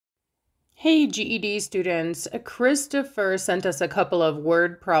Hey GED students, Christopher sent us a couple of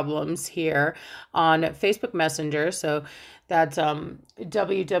word problems here on Facebook Messenger. So that's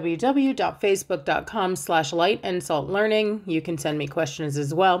www.facebook.com/lightandsaltlearning. You can send me questions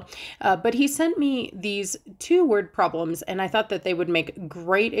as well. But he sent me these two word problems, and I thought that they would make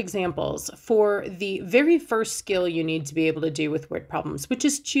great examples for the very first skill you need to be able to do with word problems, which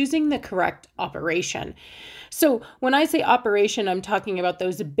is choosing the correct operation. So when I say operation, I'm talking about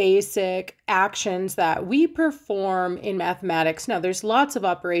those basic actions that we perform in mathematics. Now, there's lots of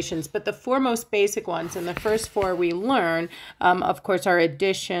operations, but the four most basic ones, and the first four we learn, of course, are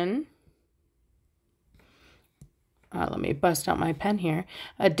addition. Let me bust out my pen here.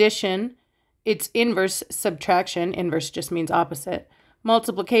 Addition, it's inverse subtraction. Inverse just means opposite.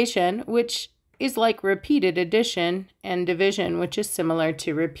 Multiplication, which is like repeated addition, and division, which is similar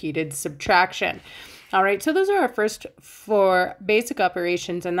to repeated subtraction. All right, so those are our first four basic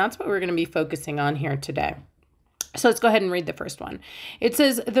operations, and that's what we're going to be focusing on here today. So let's go ahead and read the first one. It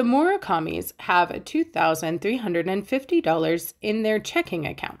says, the Murakamis have $2,350 in their checking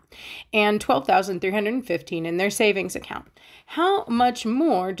account and $12,315 in their savings account. How much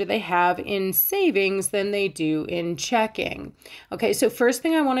more do they have in savings than they do in checking? Okay, so first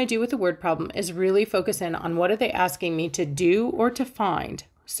thing I want to do with the word problem is really focus in on what are they asking me to do or to find.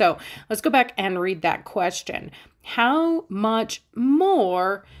 So let's go back and read that question. How much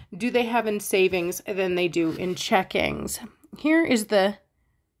more do they have in savings than they do in checkings? Here is the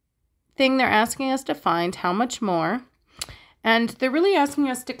thing they're asking us to find, how much more. And they're really asking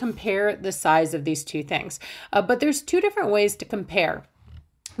us to compare the size of these two things. But there's two different ways to compare.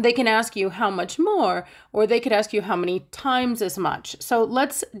 They can ask you how much more, or they could ask you how many times as much. So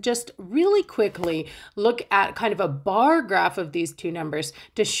let's just really quickly look at kind of a bar graph of these two numbers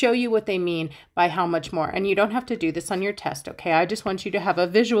to show you what they mean by how much more. And you don't have to do this on your test, okay? I just want you to have a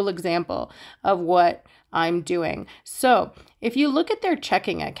visual example of what I'm doing. So if you look at their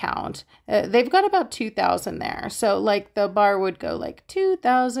checking account, they've got about $2,000 there. So like the bar would go like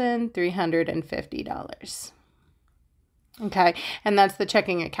 $2,350. Okay, and that's the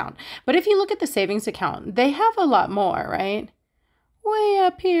checking account. But if you look at the savings account, they have a lot more, right? Way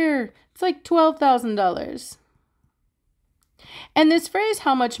up here, it's like $12,000. And this phrase,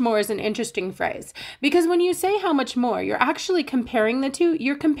 how much more, is an interesting phrase because when you say how much more, you're actually comparing the two.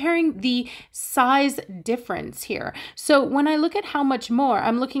 You're comparing the size difference here. So when I look at how much more,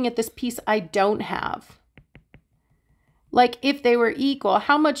 I'm looking at this piece I don't have. Like if they were equal,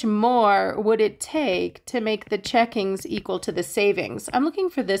 how much more would it take to make the checkings equal to the savings? I'm looking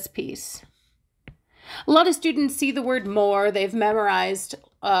for this piece. A lot of students see the word more. They've memorized,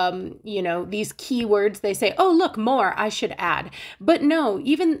 these keywords. They say, oh, look, more, I should add. But no,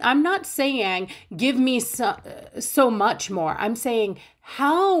 I'm not saying give me so much more. I'm saying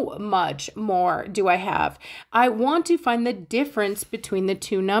how much more do I have? I want to find the difference between the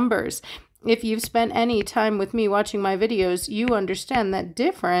two numbers. If you've spent any time with me watching my videos, you understand that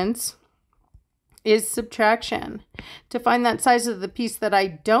difference is subtraction. To find that size of the piece that I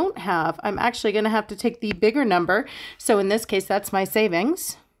don't have, I'm actually going to have to take the bigger number. So in this case, that's my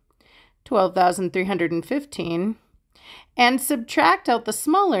savings, $12,315, and subtract out the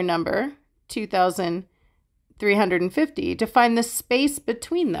smaller number, $2,350, to find the space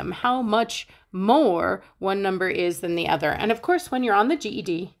between them, how much more one number is than the other. And of course, when you're on the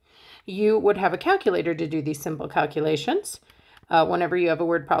GED, you would have a calculator to do these simple calculations whenever you have a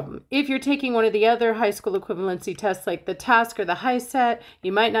word problem. If you're taking one of the other high school equivalency tests like the TASC or the HiSET,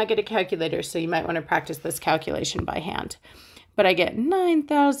 you might not get a calculator, so you might want to practice this calculation by hand. But I get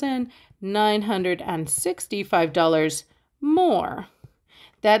 $9,965 more.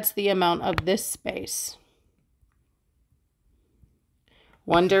 That's the amount of this space.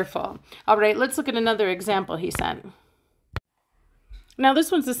 Wonderful. All right, let's look at another example he sent. Now,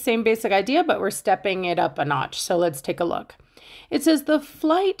 this one's the same basic idea, but we're stepping it up a notch. So let's take a look. It says the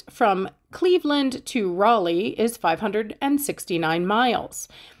flight from Cleveland to Raleigh is 569 miles.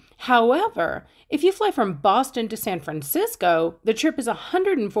 However, if you fly from Boston to San Francisco, the trip is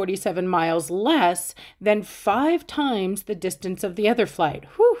 147 miles less than 5 times the distance of the other flight.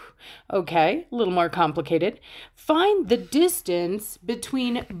 Whew. Okay, a little more complicated. Find the distance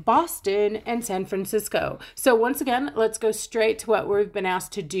between Boston and San Francisco. So once again, let's go straight to what we've been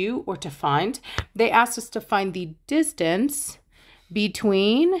asked to do or to find. They asked us to find the distance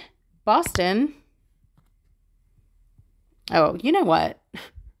between Boston. Oh, you know what?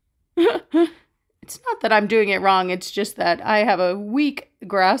 It's not that I'm doing it wrong. It's just that I have a weak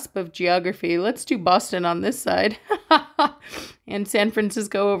grasp of geography. Let's do Boston on this side and San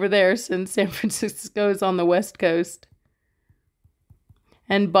Francisco over there, since San Francisco is on the West Coast.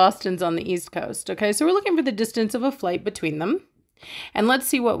 and Boston's on the East Coast. Okay, so we're looking for the distance of a flight between them. And let's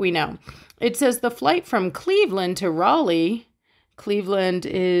see what we know. It says the flight from Cleveland to Raleigh. Cleveland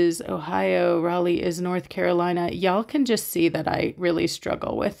is Ohio, Raleigh is North Carolina. Y'all can just see that I really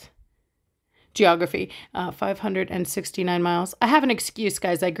struggle with geography. 569 miles. I have an excuse,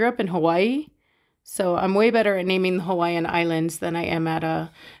 guys. I grew up in Hawaii, so I'm way better at naming the Hawaiian Islands than I am at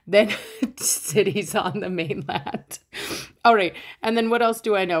than cities on the mainland. All right, and then what else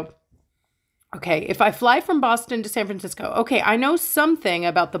do I know? Okay, if I fly from Boston to San Francisco, okay, I know something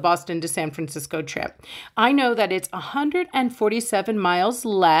about the Boston to San Francisco trip. I know that it's 147 miles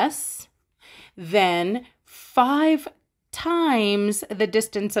less than 5 times the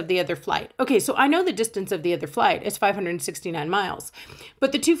distance of the other flight. Okay, so I know the distance of the other flight is 569 miles,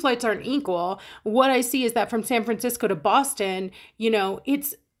 but the two flights aren't equal. What I see is that from San Francisco to Boston,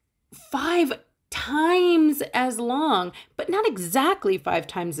 it's 5 times as long, but not exactly 5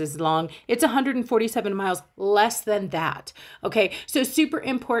 times as long. It's 147 miles less than that. Okay, so super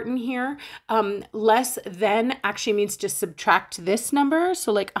important here. Less than actually means just subtract this number.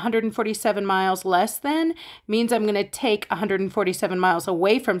 So like 147 miles less than means I'm going to take 147 miles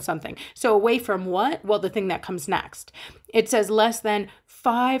away from something. So away from what? Well, the thing that comes next. It says less than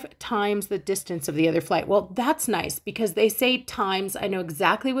 5 times the distance of the other flight. Well, that's nice because they say times. I know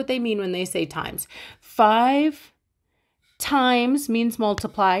exactly what they mean when they say times. 5 times means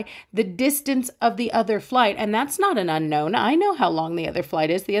multiply the distance of the other flight. And that's not an unknown. I know how long the other flight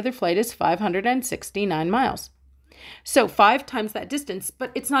is. The other flight is 569 miles. So 5 times that distance,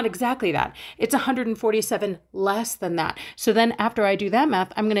 but it's not exactly that. It's 147 less than that. So then after I do that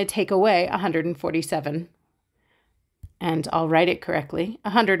math, I'm going to take away 147. And I'll write it correctly,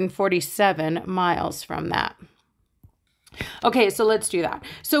 147 miles from that. Okay, so let's do that.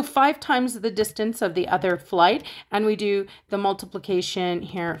 So 5 times the distance of the other flight, and we do the multiplication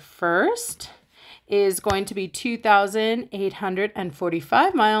here first, is going to be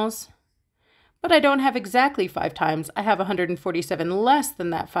 2,845 miles. But I don't have exactly 5 times. I have 147 less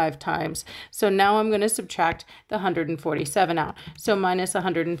than that 5 times. So now I'm going to subtract the 147 out. So minus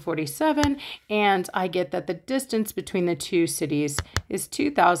 147, and I get that the distance between the two cities is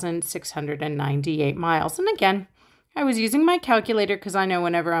 2,698 miles. And again, I was using my calculator because I know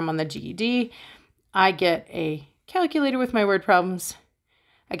whenever I'm on the GED, I get a calculator with my word problems.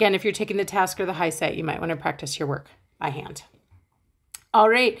 Again, if you're taking the task or the HiSET, you might want to practice your work by hand. All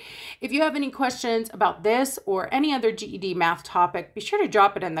right, if you have any questions about this or any other GED math topic, be sure to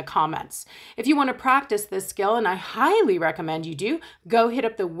drop it in the comments. If you want to practice this skill, and I highly recommend you do, go hit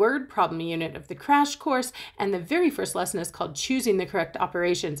up the word problem unit of the crash course, and the very first lesson is called Choosing the Correct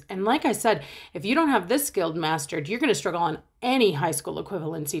Operations. And like I said, if you don't have this skill mastered, you're going to struggle on any high school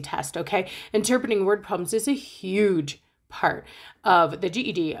equivalency test, okay? Interpreting word problems is a huge part of the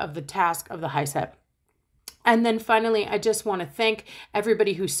GED, of the task of the HiSET. And then finally, I just want to thank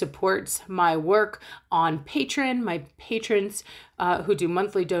everybody who supports my work on Patreon, my patrons who do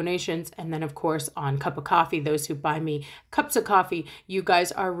monthly donations, and then of course on Cup of Coffee, those who buy me cups of coffee. You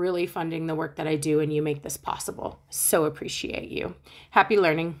guys are really funding the work that I do, and you make this possible. So appreciate you. Happy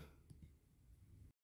learning.